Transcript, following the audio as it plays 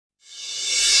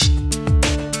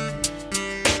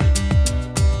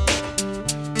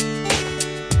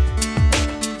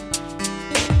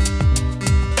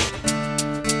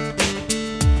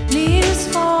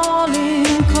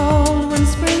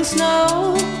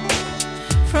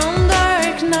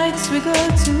we go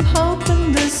to hope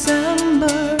in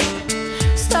December.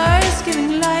 Stars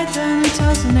giving light and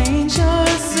 1,000 angels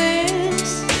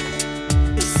sings.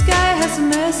 The sky has a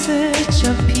message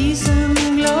of peace and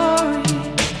glory.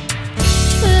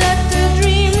 Let the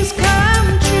dreams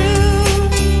come true.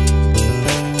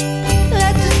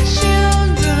 Let the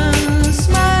children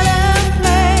smile and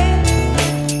play.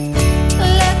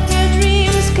 Let the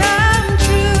dreams come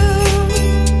true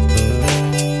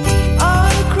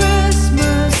on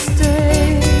Christmas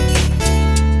Day.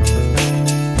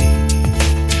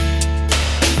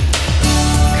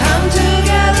 Come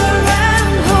together and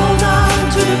hold on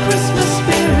to the Christmas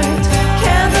spirit.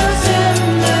 Candles in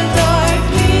the dark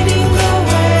leading the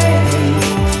way.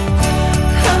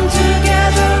 Come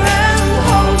together and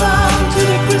hold on to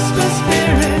the Christmas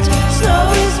spirit. Snow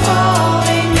is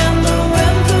falling and the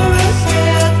winter is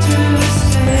here to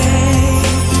stay.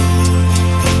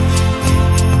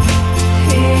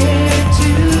 Here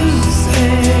to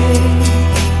stay.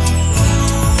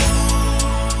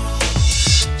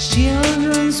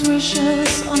 Children's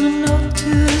wishes on a note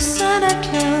to Santa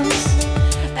Claus.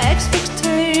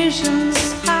 Expectations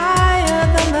higher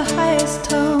than the highest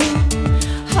tone.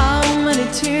 How many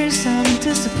tears and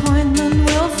disappointment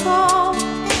will fall?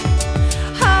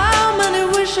 How many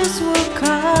wishes will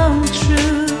come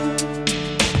true?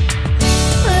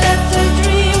 Let the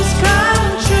dreams come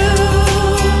true.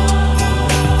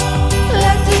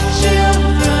 Let the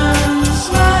children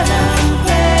smile and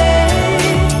play.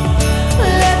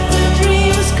 Let the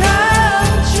dreams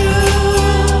come true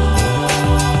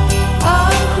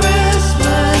on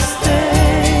Christmas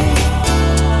Day.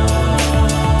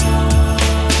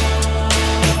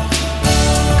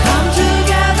 Come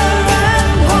together and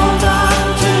hold on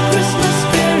to the Christmas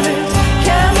spirit.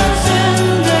 Candles in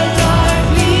the dark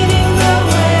leading the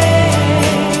way.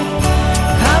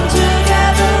 Come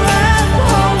together and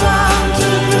hold on to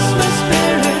the Christmas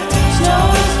spirit. Snow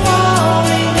is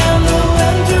falling and the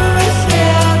winter is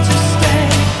here to stay.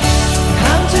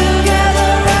 Come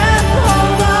together and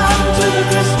hold on to the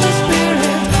Christmas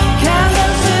spirit.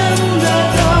 Candles in the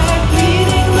dark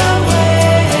leading the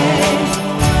way.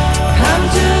 Come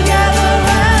together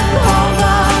and hold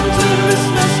on to the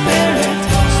Christmas spirit.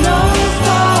 Snow is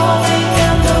falling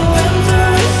and the winter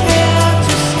is here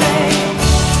to stay.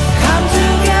 Come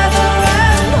together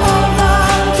and hold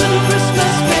on to the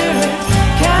Christmas spirit.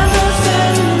 Candles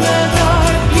in the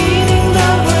dark leading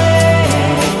the way.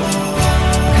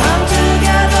 Come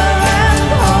together and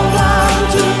hold on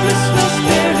to the Christmas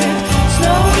spirit.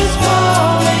 Snow is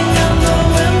falling and the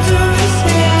winter is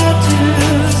here to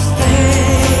stay.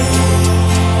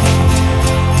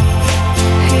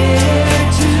 Here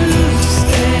to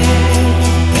stay.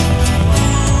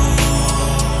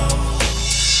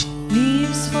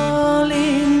 Leaves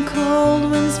falling, cold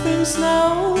winds bring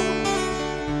snow.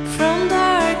 From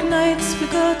dark nights we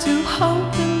go to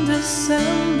hope in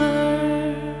December.